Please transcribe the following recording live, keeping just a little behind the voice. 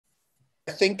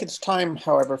I think it's time,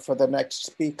 however, for the next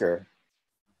speaker.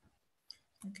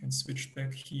 I can switch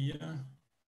back here.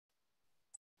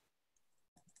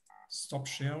 Stop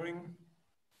sharing.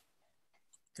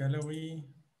 Gallery.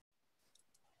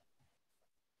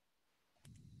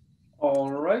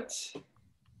 All right.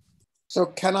 So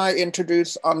can I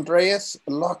introduce Andreas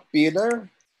Lochbihler,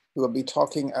 who will be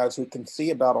talking, as we can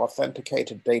see, about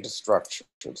authenticated data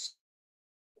structures.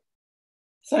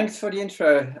 Thanks for the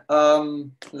intro,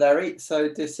 Larry. So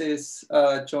this is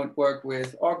joint work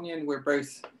with Ognian. We're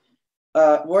both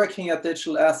working at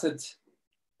Digital Assets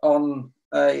on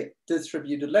a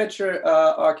distributed ledger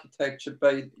architecture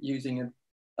by using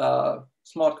a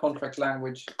smart contract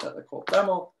language called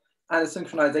Demo and a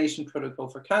synchronization protocol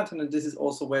for Canton. And this is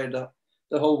also where the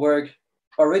whole work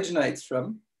originates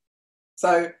from.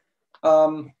 So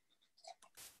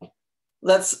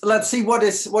let's see what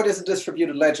is a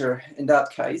distributed ledger in that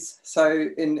case. So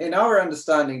in our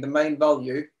understanding, the main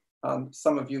value,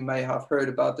 some of you may have heard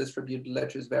about distributed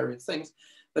ledgers, various things,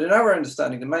 but in our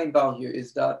understanding, the main value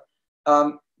is that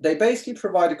they basically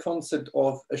provide a concept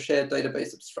of a shared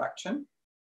database abstraction.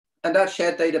 And that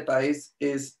shared database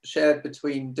is shared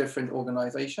between different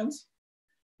organizations.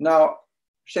 Now,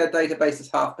 shared databases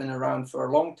have been around for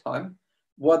a long time.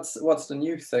 What's the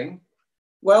new thing?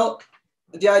 Well,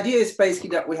 the idea is basically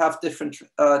that we have different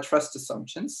trust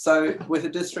assumptions. So with a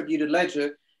distributed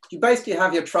ledger, you basically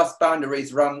have your trust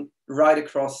boundaries run right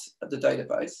across the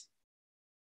database.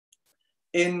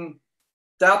 In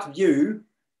that view,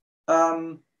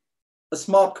 a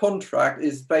smart contract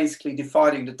is basically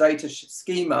defining the data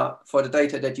schema for the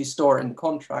data that you store in the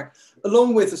contract,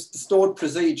 along with the stored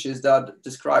procedures that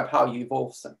describe how you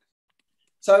evolve them.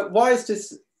 So why is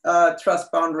this trust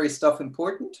boundary stuff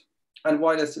important? And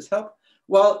why does this help?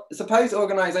 Well, suppose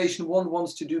organization 1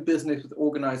 wants to do business with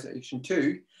organization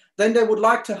 2, then they would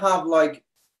like to have like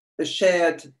a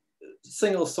shared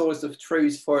single source of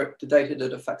truth for the data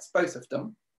that affects both of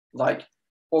them, like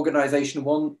organization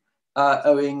 1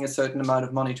 owing a certain amount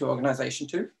of money to organization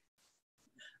 2.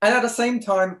 And at the same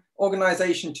time,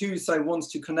 organization 2 wants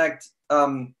to connect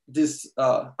this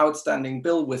outstanding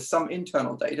bill with some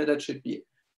internal data that should be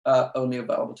only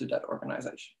available to that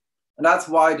organization. And that's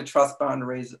why the trust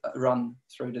boundaries run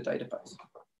through the database.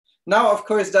 Now, of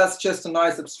course, that's just a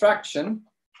nice abstraction.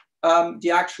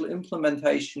 The actual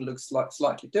implementation looks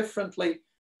slightly differently.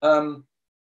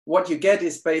 What you get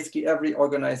is basically every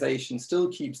organization still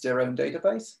keeps their own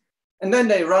database. And then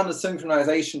they run a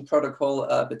synchronization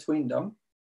protocol between them.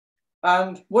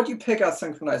 And what you pick as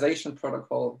synchronization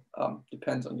protocol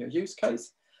depends on your use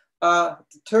case. The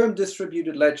term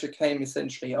distributed ledger came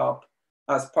essentially up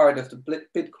as part of the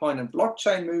Bitcoin and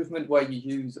blockchain movement, where you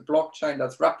use a blockchain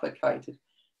that's replicated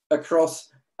across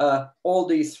all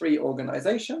these 3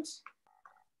 organizations.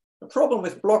 The problem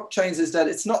with blockchains is that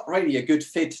it's not really a good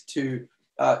fit to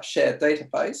shared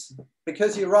database,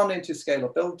 because you run into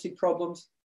scalability problems,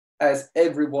 as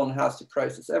everyone has to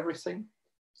process everything.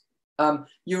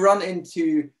 You run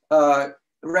into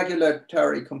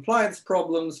regulatory compliance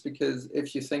problems, because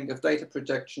if you think of data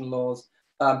protection laws,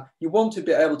 you want to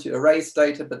be able to erase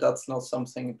data, but that's not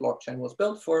something blockchain was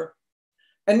built for.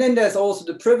 And then there's also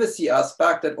the privacy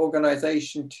aspect, that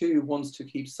organization 2 wants to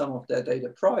keep some of their data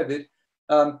private.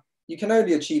 You can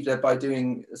only achieve that by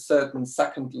doing certain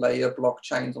second layer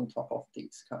blockchains on top of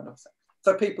these kind of things.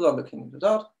 So people are looking into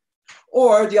that.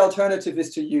 Or the alternative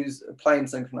is to use a plain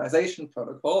synchronization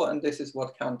protocol. And this is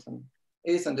what Canton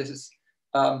is. And this is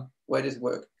where this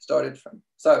work started from.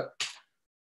 So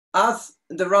as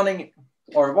the running,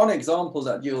 or one example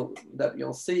that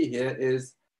you'll see here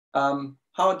is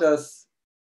how does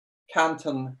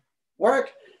Canton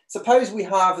work? Suppose we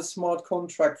have a smart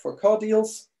contract for car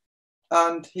deals.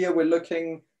 And here we're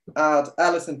looking at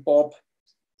Alice and Bob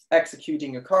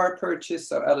executing a car purchase.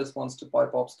 So Alice wants to buy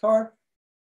Bob's car.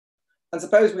 And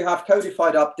suppose we have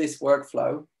codified up this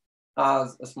workflow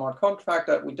as a smart contract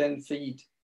that we then feed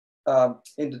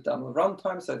in the demo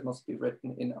runtime. So it must be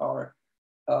written in our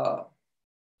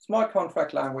smart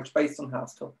contract language based on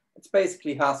Haskell. It's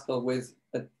basically Haskell with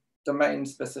a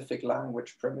domain-specific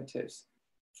language primitives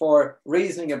for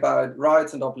reasoning about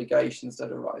rights and obligations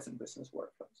that arise in business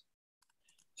workflows.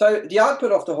 So the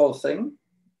output of the whole thing,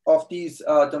 of these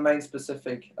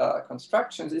domain-specific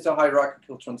constructions, is a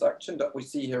hierarchical transaction that we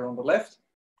see here on the left.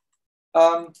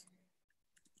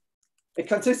 It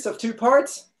consists of 2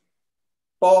 parts.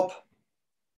 Bob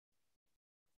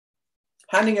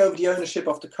handing over the ownership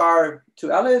of the car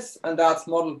to Alice, and that's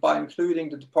modeled by including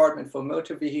the Department for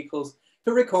Motor Vehicles,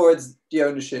 who records the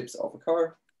ownerships of a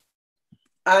car.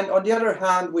 And on the other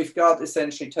hand, we've got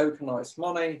essentially tokenized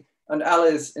money, and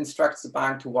Alice instructs the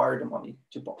bank to wire the money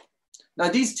to Bob. Now,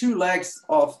 these two legs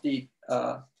of the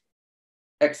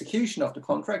execution of the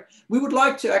contract, we would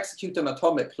like to execute them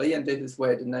atomically, and this is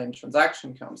where the name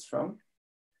transaction comes from.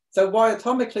 So why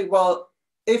atomically? Well,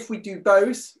 if we do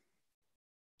both,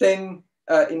 then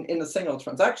in a single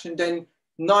transaction, then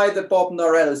neither Bob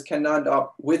nor Alice can end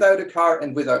up without a car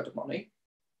and without the money.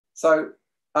 So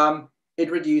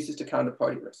it reduces the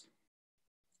counterparty risk.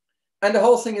 And the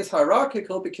whole thing is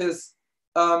hierarchical because,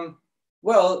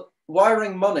 well,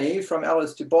 wiring money from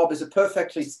Alice to Bob is a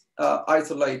perfectly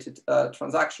isolated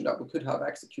transaction that we could have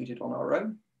executed on our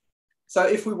own. So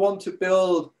if we want to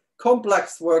build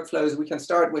complex workflows, we can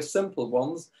start with simple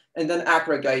ones and then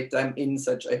aggregate them in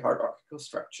such a hierarchical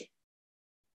structure.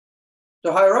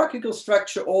 The hierarchical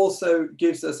structure also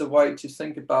gives us a way to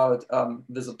think about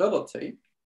visibility.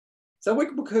 So we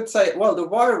could say, well, the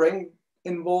wiring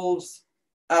involves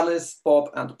Alice, Bob,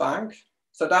 and bank.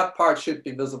 So that part should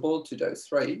be visible to those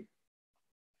three.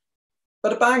 But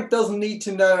the bank doesn't need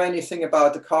to know anything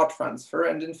about the car transfer.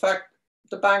 And in fact,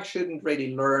 the bank shouldn't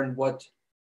really learn what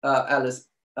Alice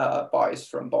buys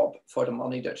from Bob for the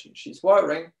money that she's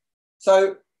wiring.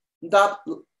 So that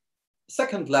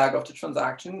second leg of the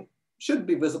transaction should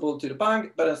be visible to the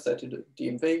bank, but instead to the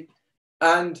DMV.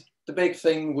 And the big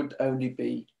thing would only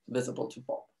be visible to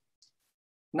Bob.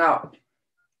 Now,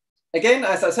 again,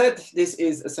 as I said, this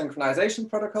is a synchronization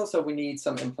protocol, so we need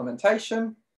some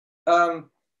implementation.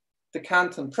 The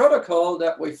Canton protocol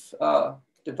that we've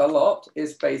developed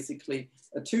is basically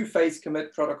a two-phase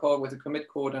commit protocol with a commit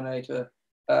coordinator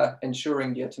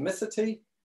ensuring the atomicity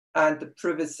and the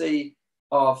privacy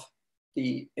of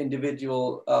the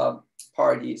individual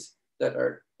parties that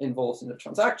are involved in the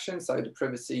transaction. So the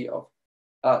privacy of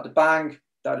the bank,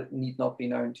 that it need not be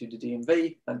known to the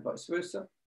DMV and vice versa.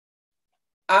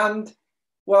 And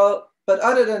well, but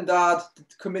other than that, the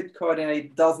commit coordinator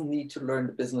doesn't need to learn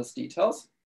the business details.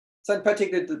 So in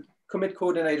particular, the commit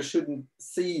coordinator shouldn't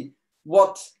see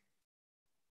what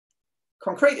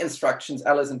concrete instructions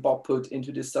Alice and Bob put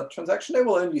into this sub-transaction. They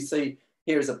will only see,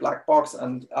 here's a black box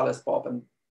and Alice, Bob, and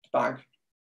the bank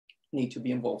need to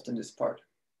be involved in this part.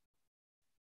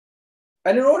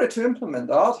 And in order to implement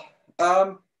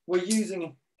that, we're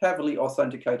using heavily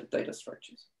authenticated data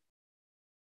structures.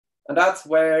 And that's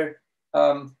where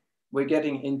we're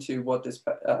getting into what this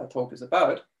talk is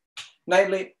about,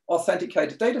 namely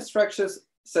authenticated data structures,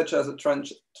 such as a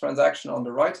transaction on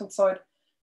the right-hand side.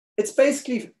 It's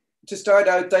basically, to start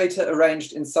out, data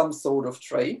arranged in some sort of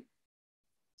tree.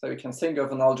 So you can think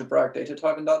of an algebraic data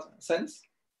type in that sense,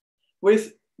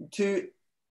 with two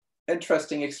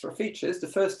interesting extra features. The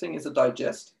first thing is a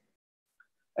digest.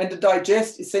 And the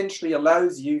digest essentially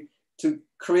allows you to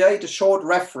create a short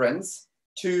reference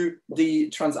to the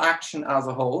transaction as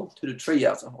a whole, to the tree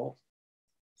as a whole,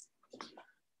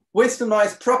 with the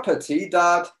nice property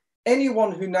that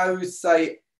anyone who knows,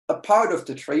 say, a part of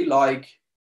the tree, like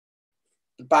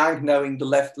the bank knowing the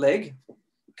left leg,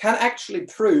 can actually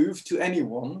prove to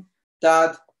anyone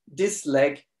that this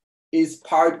leg is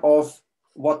part of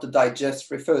what the digest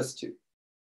refers to.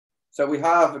 So we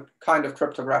have a kind of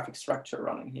cryptographic structure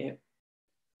running here.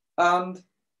 And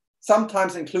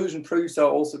sometimes inclusion proofs are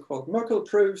also called Merkle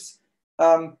proofs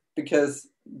because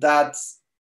that's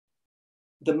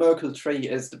the Merkle tree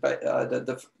is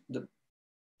the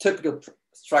typical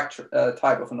structure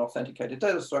type of an authenticated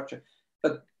data structure,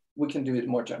 but we can do it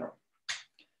more general.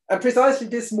 And precisely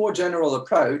this more general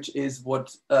approach is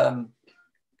what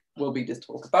will be this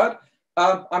talk about.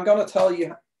 I'm going to tell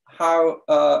you how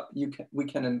we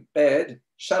can embed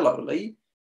shallowly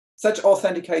such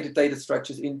authenticated data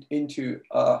structures into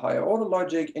higher order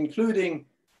logic, including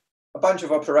a bunch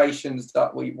of operations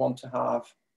that we want to have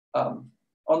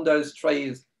on those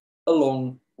trees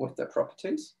along with their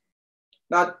properties.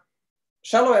 Now,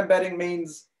 shallow embedding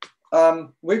means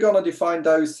we're going to define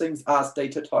those things as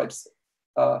data types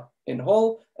in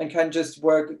HOL and can just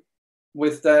work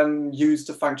with them, use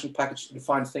the function package to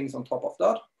define things on top of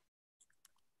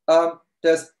that.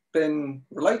 There's been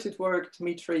related work,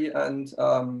 Dmitry and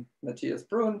Matthias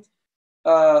Brun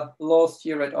last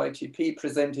year at ITP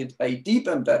presented a deep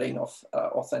embedding of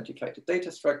authenticated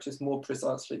data structures, more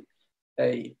precisely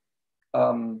a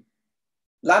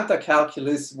lambda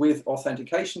calculus with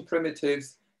authentication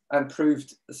primitives, and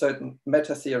proved certain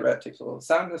meta-theoretical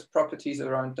soundness properties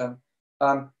around them.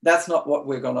 That's not what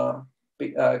we're gonna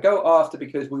go after,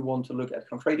 because we want to look at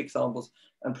concrete examples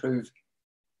and prove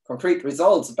concrete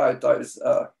results about those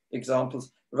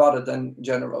examples rather than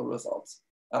general results.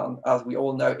 As we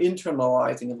all know,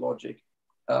 internalizing a logic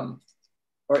or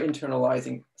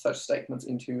internalizing such statements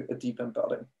into a deep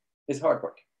embedding is hard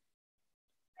work.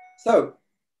 So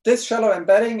This shallow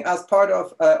embedding, as part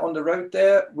of on the road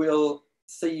there, we'll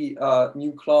see a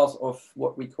new class of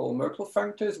what we call Merkle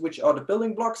functors, which are the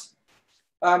building blocks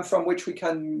from which we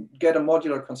can get a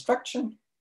modular construction.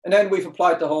 And then we've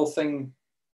applied the whole thing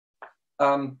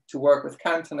to work with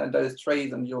Canton and those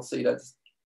trees, and you'll see that's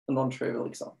a non-trivial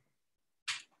example.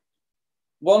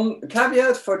 One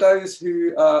caveat for those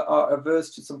who are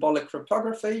averse to symbolic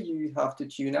cryptography, you have to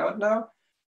tune out now.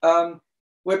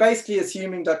 We're basically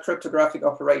assuming that cryptographic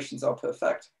operations are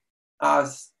perfect,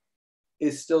 as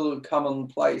is still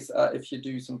commonplace if you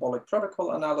do symbolic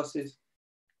protocol analysis.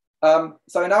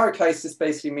 So in our case, this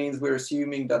basically means we're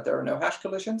assuming that there are no hash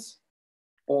collisions,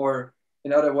 or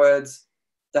in other words,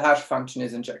 the hash function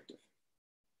is injective.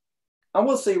 And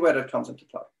we'll see where that comes into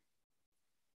play.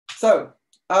 So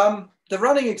the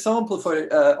running example for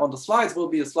on the slides will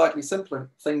be a slightly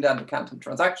simpler thing than the Canton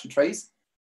transaction trees.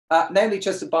 Namely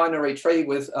just a binary tree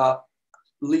with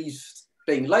leaves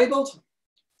being labeled.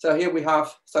 So here we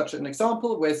have such an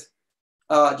example with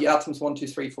the atoms 1, 2,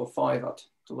 3, 4, 5 at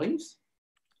the leaves.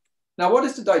 Now, what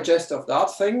is the digest of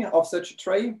that thing, of such a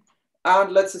tree?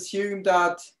 And let's assume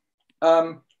that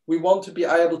we want to be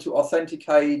able to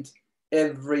authenticate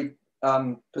every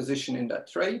position in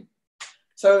that tree.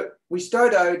 So we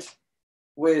start out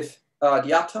with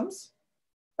the atoms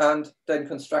and then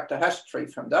construct a hash tree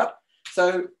from that.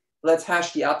 So let's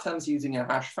hash the atoms using a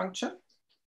hash function.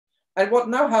 And what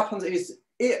now happens is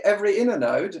every inner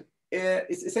node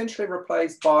is essentially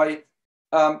replaced by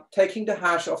taking the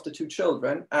hash of the two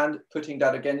children and putting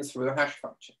that again through a hash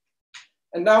function.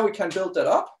 And now we can build that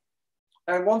up.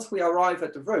 And once we arrive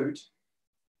at the root,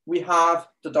 we have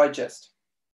the digest.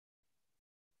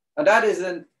 And that is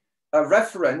a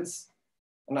reference,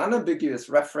 an unambiguous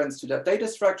reference to that data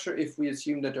structure if we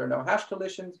assume that there are no hash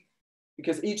collisions,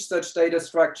 because each such data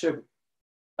structure,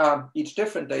 each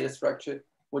different data structure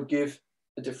would give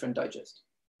a different digest.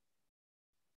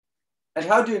 And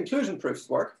how do inclusion proofs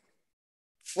work?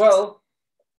 Well,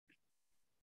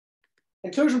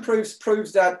 inclusion proofs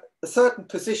proves that a certain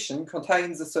position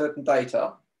contains a certain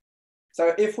data.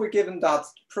 So if we're given that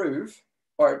proof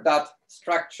or that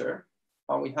structure,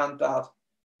 and we hand that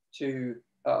to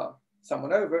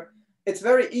someone over, it's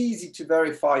very easy to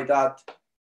verify that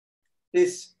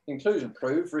this inclusion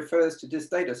proof refers to this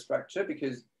data structure,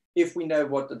 because if we know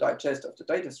what the digest of the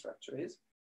data structure is,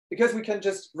 because we can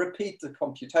just repeat the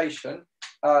computation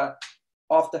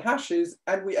of the hashes,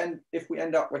 and if we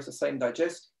end up with the same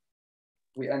digest,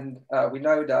 we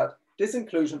know that this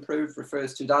inclusion proof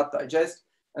refers to that digest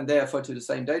and therefore to the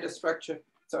same data structure.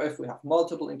 So if we have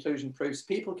multiple inclusion proofs,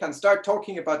 people can start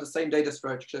talking about the same data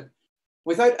structure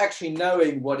without actually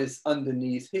knowing what is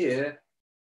underneath here,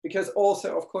 because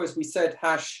also, of course, we said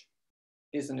hash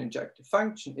is an injective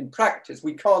function. In practice,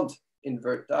 we can't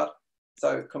invert that.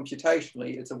 So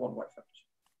computationally, it's a one-way function.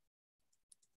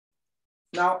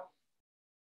 Now,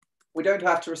 we don't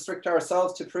have to restrict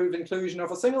ourselves to prove inclusion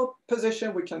of a single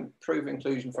position. We can prove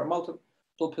inclusion for multiple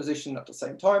positions at the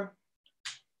same time.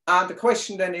 And the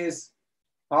question then is,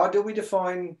 how do we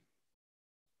define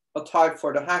a type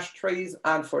for the hash trees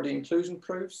and for the inclusion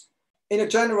proofs? In a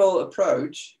general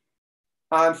approach,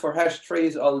 and for hash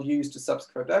trees, I'll use the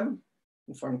subscript M.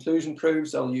 And for inclusion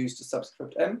proofs, I'll use the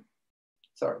subscript M.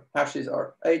 Sorry, hashes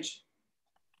are H,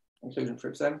 inclusion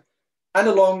proofs M. And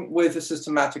along with a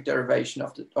systematic derivation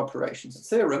of the operations and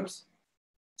theorems.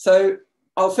 So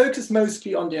I'll focus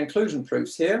mostly on the inclusion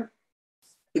proofs here,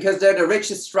 because they're the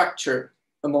richest structure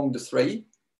among the three.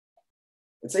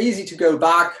 It's easy to go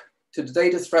back to the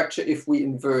data structure if we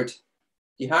invert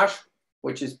the hash,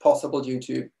 which is possible due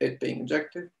to it being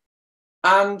injective.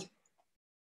 And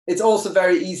it's also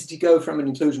very easy to go from an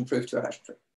inclusion proof to a hash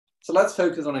tree. So let's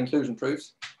focus on inclusion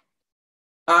proofs.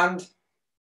 And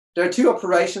there are two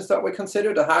operations that we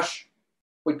consider. The hash,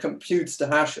 which computes the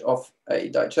hash of a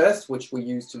digest, which we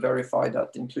use to verify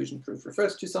that the inclusion proof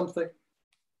refers to something.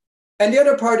 And the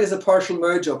other part is a partial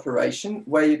merge operation,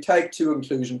 where you take two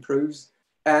inclusion proofs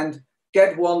and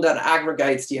get one that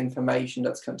aggregates the information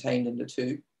that's contained in the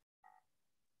two.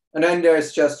 And then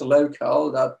there's just a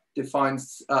local that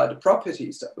defines the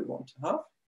properties that we want to have.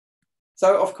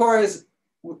 So of course,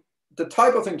 the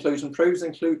type of inclusion proofs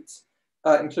includes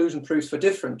inclusion proofs for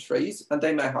different trees, and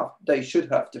they should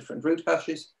have different root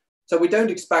hashes. So we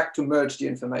don't expect to merge the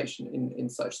information in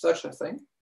such a thing.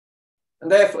 And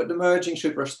therefore the merging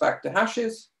should respect the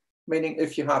hashes, meaning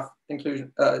if you have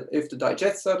inclusion, if the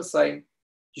digests are the same,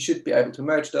 you should be able to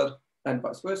merge that, and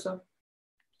vice versa.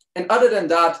 And other than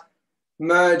that,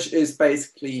 merge is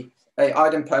basically a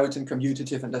idempotent,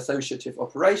 commutative, and associative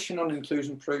operation on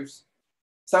inclusion proofs.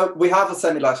 So we have a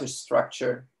semilattice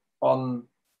structure on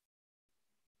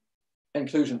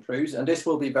inclusion proofs, and this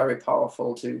will be very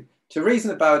powerful to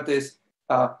reason about this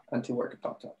and to work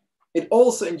about that. It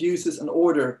also induces an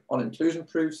order on inclusion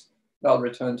proofs. I'll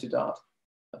return to that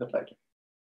a bit later.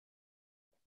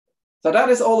 So that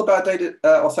is all about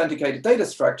authenticated data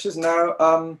structures.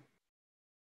 Now,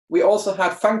 we also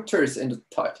had functors in the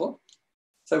title.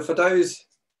 So for those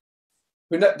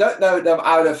who don't know them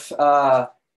out of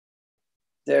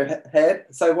their head,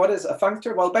 so what is a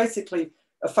functor? Well, basically,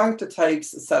 a functor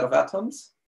takes a set of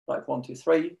atoms, like 1, 2,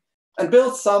 3, and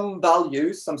builds some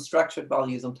values, some structured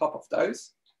values on top of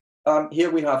those. Here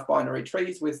we have binary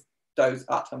trees with those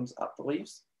atoms at the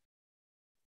leaves.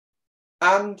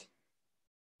 And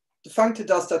the functor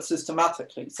does that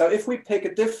systematically. So if we pick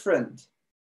a different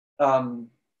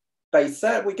base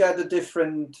set, we get a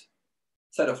different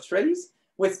set of trees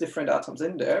with different atoms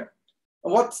in there.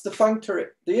 And what's the functor?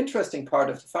 The interesting part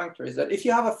of the functor is that if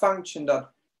you have a function that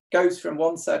goes from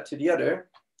one set to the other,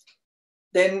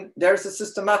 then there's a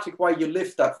systematic way you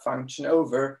lift that function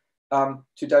over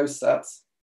to those sets.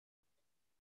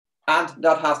 And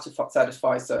that has to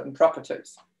satisfy certain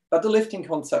properties. But the lifting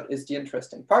concept is the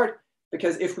interesting part,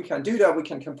 because if we can do that, we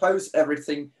can compose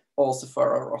everything also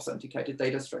for our authenticated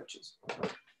data structures.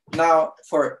 Now,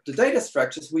 for the data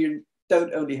structures, we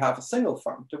don't only have a single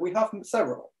functor, we have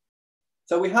several.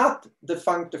 So we have the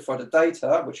functor for the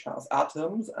data, which has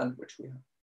atoms and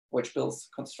which builds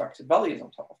constructed values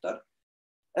on top of that.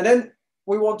 And then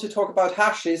we want to talk about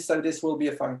hashes, so this will be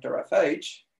a functor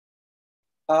FH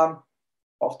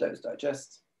of those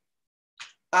digests.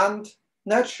 And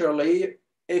naturally,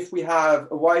 if we have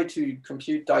a way to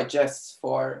compute digests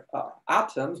for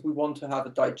atoms, we want to have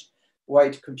a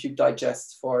way to compute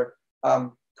digests for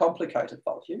complicated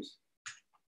values.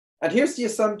 And here's the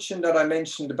assumption that I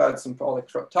mentioned about symbolic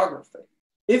cryptography.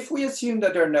 If we assume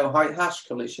that there are no hash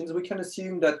collisions, we can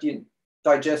assume that the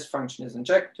digest function is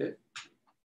injected.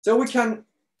 So we can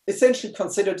essentially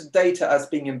consider the data as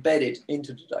being embedded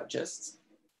into the digests.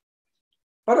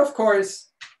 But of course,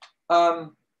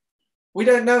 we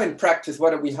don't know in practice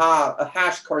whether we have a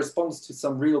hash corresponds to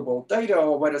some real world data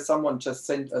or whether someone just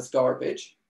sent us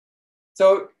garbage.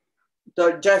 So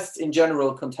digests in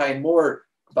general contain more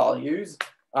values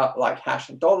like hash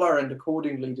and dollar, and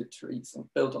accordingly the trees are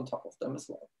built on top of them as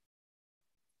well.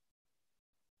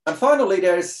 And finally,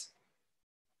 there's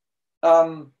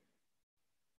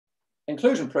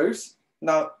inclusion proofs.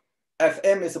 Now,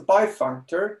 Fm is a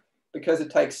bifunctor because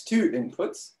it takes two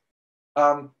inputs.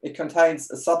 It contains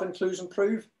a sub-inclusion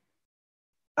proof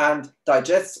and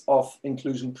digests of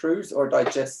inclusion proofs or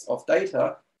digests of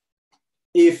data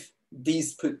if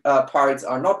these parts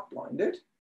are not blinded.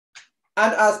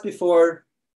 And as before,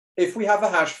 if we have a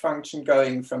hash function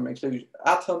going from inclusion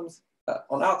atoms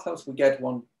on atoms, we get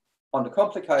one on the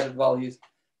complicated values,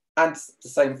 and the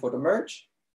same for the merge.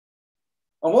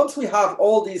 And once we have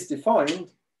all these defined,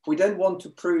 we then want to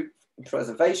prove a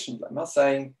preservation lemma,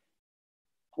 saying,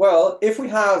 well, if we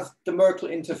have the Merkle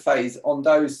interface on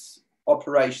those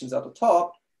operations at the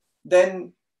top,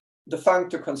 then the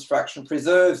functor construction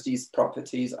preserves these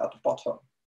properties at the bottom.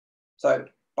 So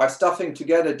by stuffing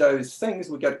together those things,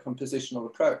 we get a compositional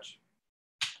approach.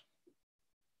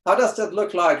 How does that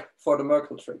look like for the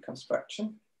Merkle tree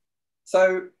construction?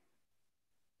 So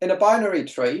in a binary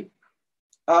tree,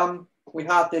 we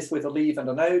had this with a leaf and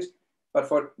a node, but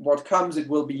for what comes, it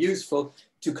will be useful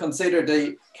to consider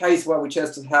the case where we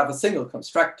just have a single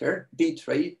constructor, B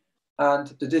tree, and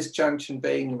the disjunction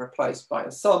being replaced by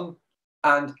a sum,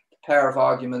 and the pair of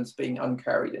arguments being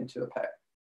uncarried into a pair.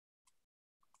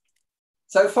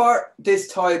 So far, this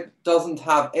type doesn't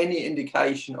have any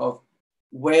indication of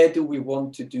where do we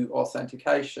want to do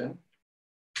authentication.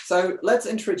 So let's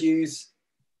introduce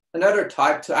another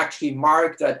type to actually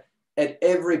mark that at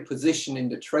every position in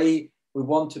the tree, we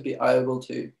want to be able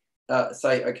to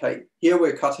say, okay, here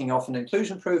we're cutting off an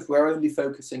inclusion proof. We're only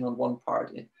focusing on one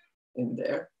part in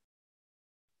there.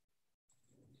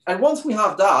 And once we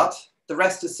have that, the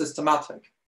rest is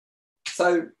systematic.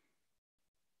 So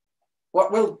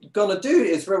what we're going to do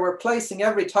is we're replacing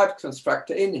every type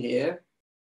constructor in here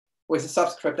with a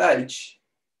subscript h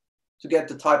to get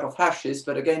the type of hashes.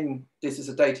 But again, this is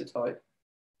a data type.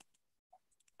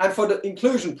 And for the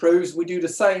inclusion proofs, we do the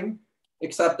same,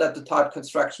 except that the type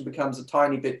construction becomes a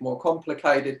tiny bit more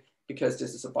complicated because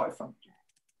this is a bifunctor.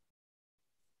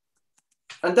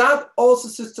 And that also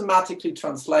systematically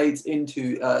translates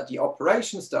into the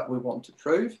operations that we want to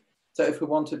prove. So if we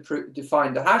want to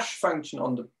define the hash function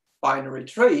on the binary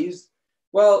trees,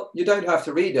 well, you don't have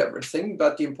to read everything,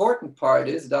 but the important part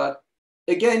is that,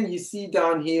 again, you see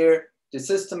down here the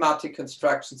systematic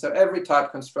construction. So every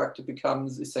type constructor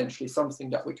becomes essentially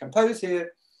something that we compose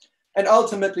here. And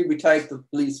ultimately, we take the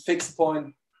least fixed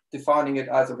point, defining it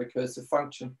as a recursive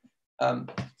function,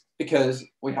 because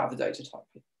we have the data type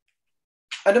here.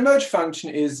 And the merge function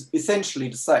is essentially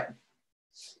the same.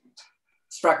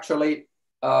 Structurally,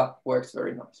 works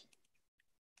very nice.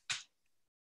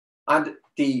 And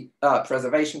the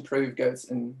preservation proof goes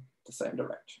in the same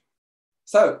direction.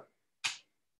 So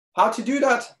how to do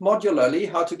that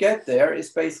modularly, how to get there is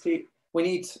basically, we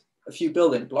need a few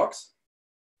building blocks.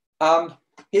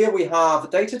 Here we have a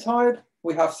data type,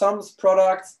 we have sums,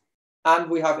 products, and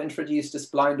we have introduced this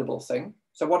blindable thing.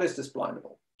 So what is this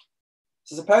blindable?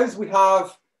 So suppose we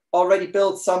have already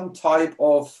built some type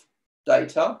of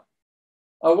data.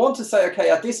 I want to say, okay,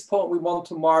 at this point, we want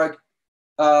to mark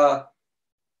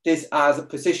this as a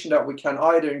position that we can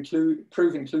either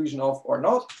prove inclusion of or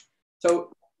not.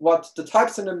 So what the type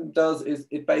synonym does is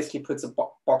it basically puts a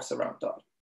box around that.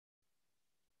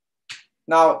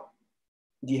 Now,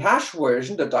 the hash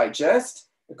version, the digest,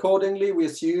 accordingly, we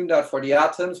assume that for the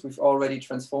atoms, we've already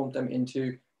transformed them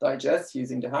into digests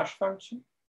using the hash function.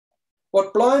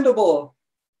 What blindable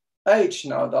H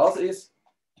now does is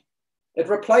it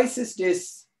replaces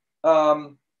this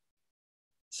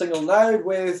single node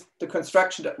with the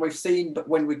construction that we've seen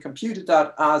when we computed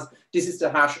that as this is the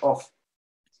hash of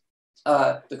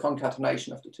the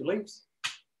concatenation of the two leaves.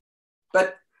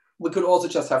 But we could also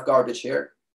just have garbage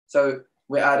here. So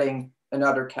we're adding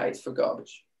another case for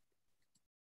garbage.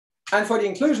 And for the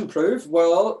inclusion proof,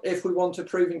 well, if we want to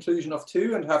prove inclusion of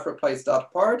 2 and have replaced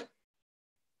that part,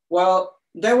 well,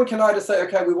 then we can either say,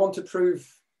 okay, we want to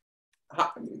prove,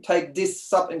 take this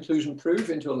sub-inclusion proof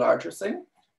into a larger thing,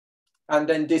 and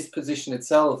then this position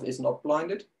itself is not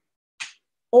blinded.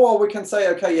 Or we can say,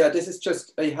 okay, yeah, this is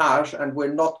just a hash, and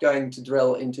we're not going to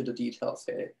drill into the details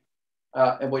here,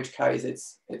 in which case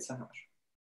it's a hash.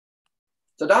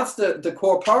 So that's the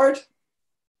core part.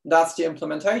 That's the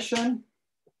implementation.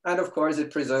 And of course,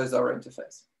 it preserves our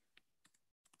interface.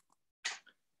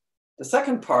 The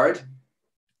second part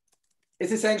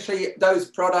is essentially those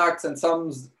products and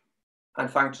sums and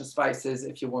function spaces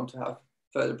if you want to have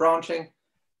further branching.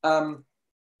 And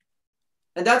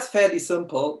that's fairly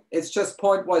simple. It's just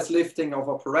pointwise lifting of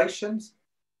operations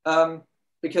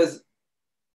because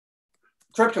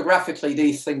cryptographically,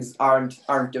 these things aren't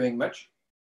doing much.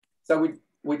 So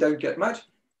we don't get much.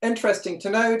 Interesting to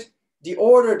note, the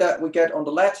order that we get on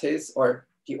the lattice or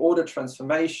the order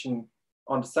transformation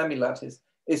on the semi-lattice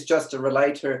is just a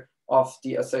relator of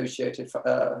the associated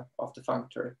of the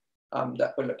functor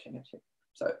that we're looking at here.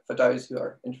 So for those who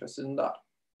are interested in that.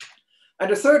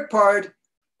 And the third part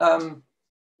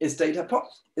is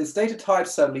data type,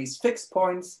 so least fixed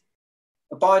points.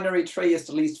 A binary tree is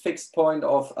the least fixed point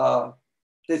of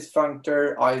this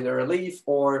functor, either a leaf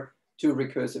or 2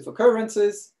 recursive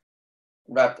occurrences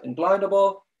wrapped in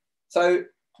blindable. So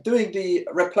doing the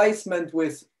replacement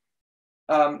with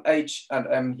H and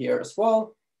M here as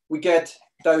well, we get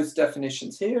those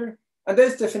definitions here. And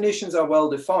those definitions are well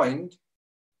defined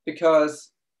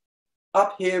because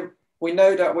up here, we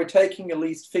know that we're taking a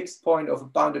least fixed point of a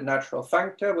bounded natural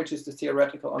functor, which is the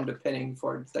theoretical underpinning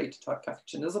for data type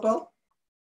Cartesian Isabelle.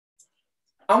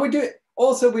 And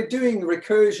we're doing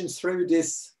recursions through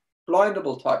this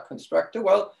blindable type constructor.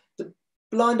 Well, the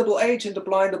blindable H and the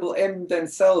blindable M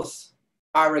themselves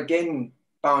are again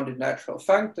bounded natural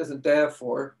functors, and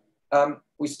therefore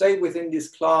we stay within this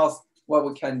class where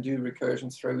we can do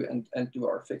recursions through and do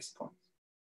our fixed points.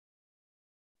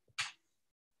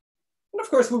 And of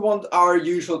course, we want our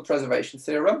usual preservation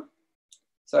theorem.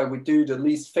 So we do the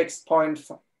least fixed point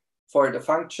for the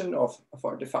function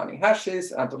for defining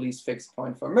hashes and the least fixed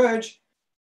point for merge.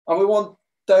 And we want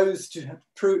those to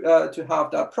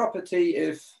have that property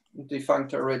if the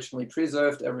functor originally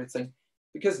preserved everything,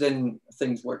 because then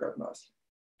things work out nicely.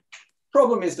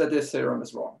 Problem is that this theorem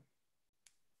is wrong.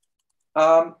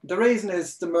 The reason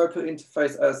is the Merkle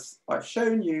interface, as I've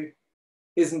shown you,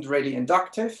 isn't really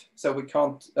inductive, so we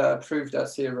can't prove that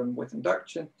theorem with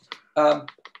induction.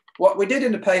 What we did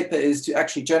in the paper is to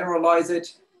actually generalize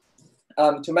it,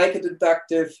 to make it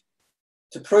inductive,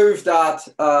 to prove that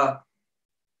the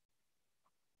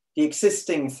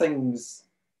existing things,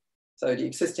 so the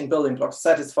existing building blocks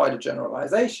satisfy the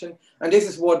generalization, and this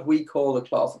is what we call a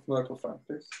class of Merkle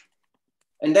functors.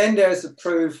 And then there's a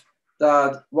proof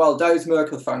that, well, those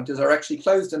Merkle functors are actually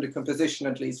closed under composition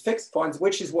at least fixed points,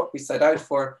 which is what we set out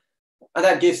for. And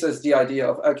that gives us the idea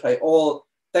of, okay, all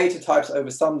data types over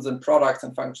sums and products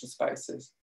and function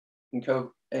spaces in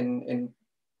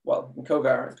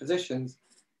covariant positions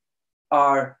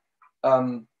are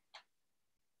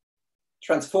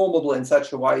transformable in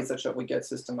such a way such that we get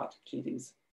systematically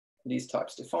these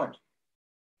types defined.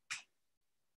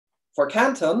 For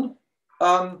Canton,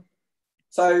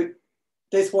 So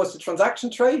this was the transaction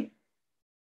tree.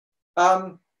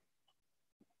 In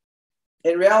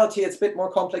reality, it's a bit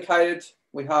more complicated.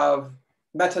 We have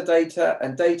metadata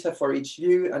and data for each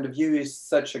view, and the view is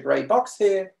such a gray box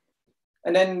here.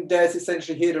 And then there's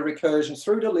essentially here the recursion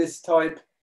through the list type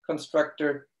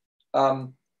constructor.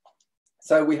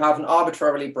 So we have an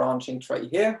arbitrarily branching tree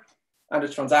here, and the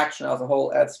transaction as a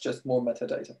whole adds just more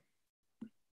metadata.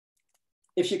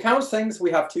 If you count things, we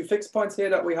have 2 fixed points here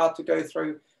that we had to go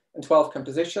through and 12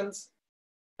 compositions.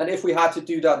 And if we had to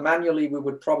do that manually, we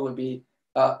would probably be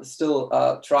still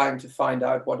trying to find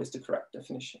out what is the correct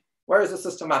definition. Whereas a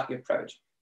systematic approach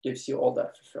gives you all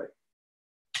that for free.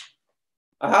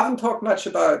 I haven't talked much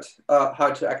about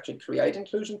how to actually create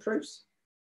inclusion proofs,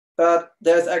 but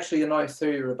there's actually a nice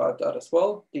theory about that as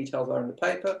well. Details are in the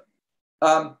paper.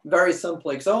 Very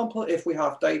simple example, if we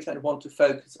have data and want to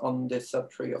focus on this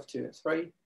subtree of 2 and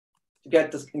 3, to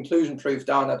get this inclusion proof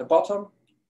down at the bottom,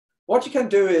 what you can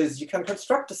do is you can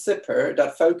construct a zipper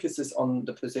that focuses on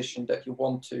the position that you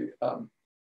want to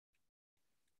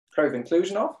prove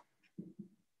inclusion of.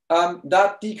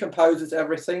 That decomposes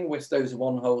everything with those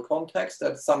one-hole contexts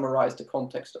that summarize the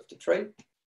context of the tree.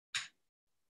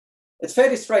 It's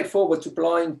fairly straightforward to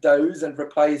blind those and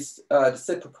replace the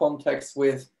zipper context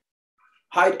with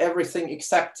hide everything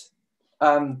except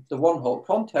the one-hole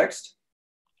context,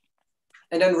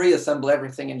 and then reassemble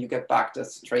everything, and you get back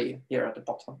this tree here at the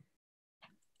bottom.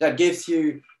 That gives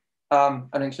you an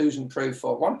inclusion proof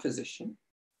for one position.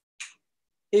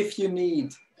 If you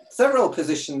need several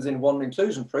positions in one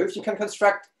inclusion proof, you can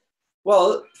construct,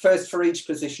 well, first for each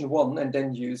position 1, and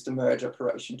then use the merge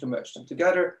operation to merge them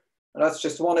together. And that's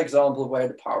just one example where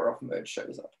the power of merge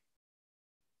shows up.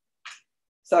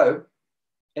 So,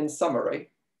 in summary,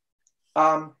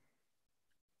 I've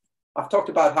talked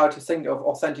about how to think of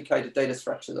authenticated data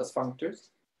structures as functors.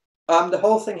 The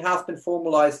whole thing has been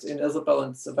formalized in Isabelle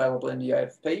and it's available in the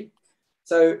AFP.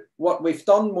 So what we've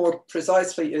done more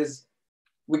precisely is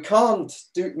we can't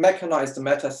mechanize the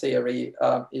meta theory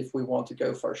if we want to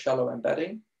go for a shallow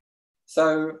embedding.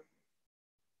 So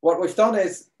what we've done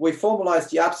is we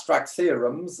formalized the abstract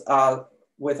theorems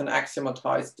with an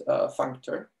axiomatized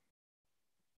functor,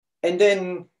 and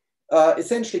then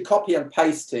essentially copy and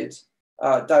pasted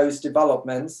those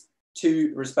developments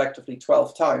to respectively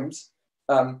 12 times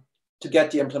to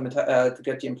get the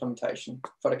implementation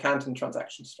for the Canton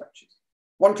transaction structures.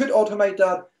 One could automate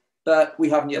that, but we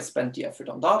haven't yet spent the effort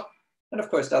on that. And of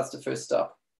course, that's the first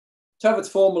step towards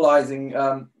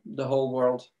formalizing the whole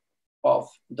world of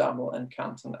DAML and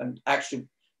Canton and actually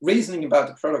reasoning about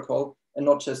the protocol and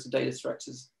not just the data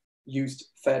structures used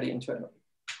fairly internally.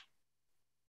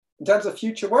 In terms of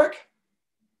future work,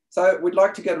 so we'd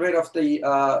like to get rid of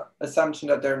the assumption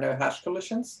that there are no hash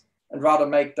collisions and rather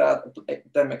make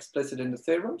them explicit in the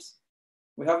theorems.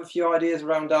 We have a few ideas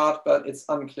around that, but it's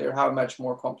unclear how much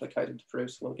more complicated the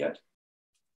proofs will get.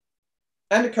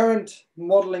 And the current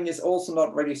modeling is also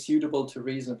not really suitable to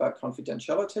reason about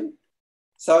confidentiality.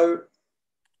 So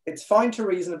it's fine to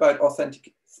reason about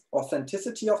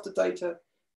authenticity of the data.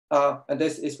 And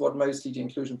this is what mostly the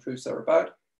inclusion proofs are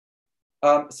about.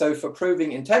 So for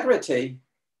proving integrity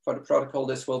for the protocol,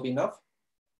 this will be enough.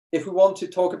 If we want to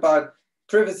talk about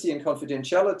privacy and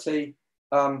confidentiality,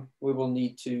 we will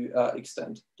need to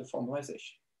extend the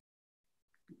formalization.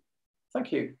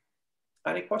 Thank you.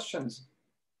 Any questions?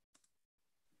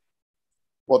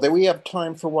 Well, then we have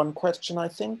time for one question, I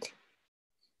think.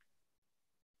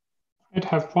 I'd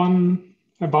have one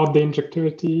about the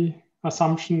injectivity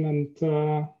assumption and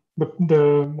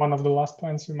the one of the last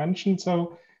points you mentioned.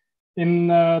 So in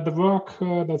the work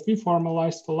that we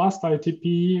formalized for last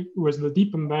ITP with the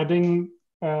deep embedding,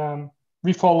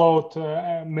 we followed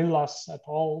Millas et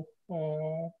al.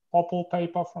 HOL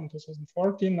paper from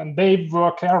 2014, and they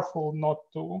were careful not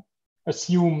to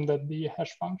assume that the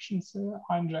hash functions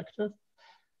are injective.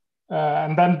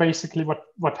 And then basically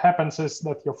what happens is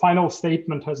that your final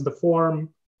statement has the form,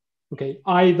 okay,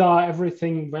 either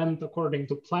everything went according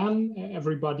to plan,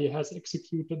 everybody has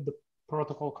executed the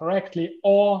protocol correctly,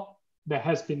 or there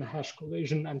has been a hash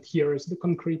collision, and here is the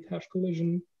concrete hash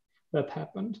collision that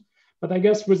happened. But I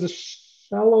guess with a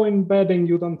shallow embedding,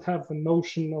 you don't have a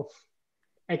notion of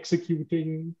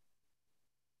executing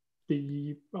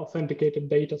the authentacated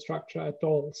data structure at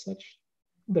all, such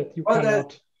that you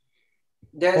cannot.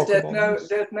 There's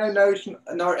no notion,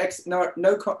 no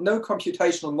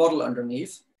computational model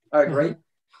underneath. I agree.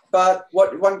 Mm-hmm. But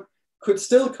what one could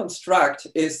still construct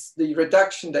is the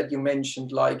reduction that you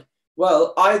mentioned, like,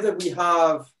 well, either we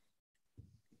have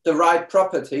the right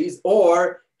properties,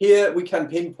 or here we can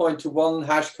pinpoint to one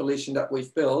hash collision that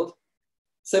we've built.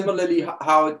 Similarly,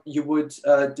 how you would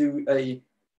do a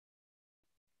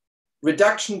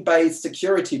reduction-based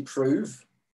security proof.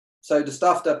 So the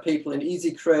stuff that people in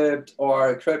EasyCrypt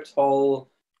or HOL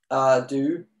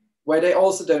do, where they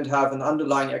also don't have an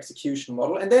underlying execution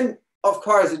model. And then, of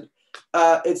course,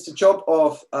 it's the job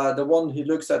of the one who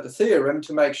looks at the theorem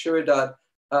to make sure that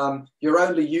you're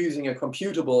only using a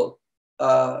computable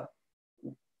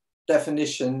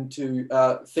definition to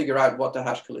figure out what the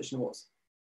hash collision was.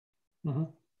 Mm-hmm.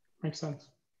 Makes sense.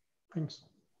 Thanks.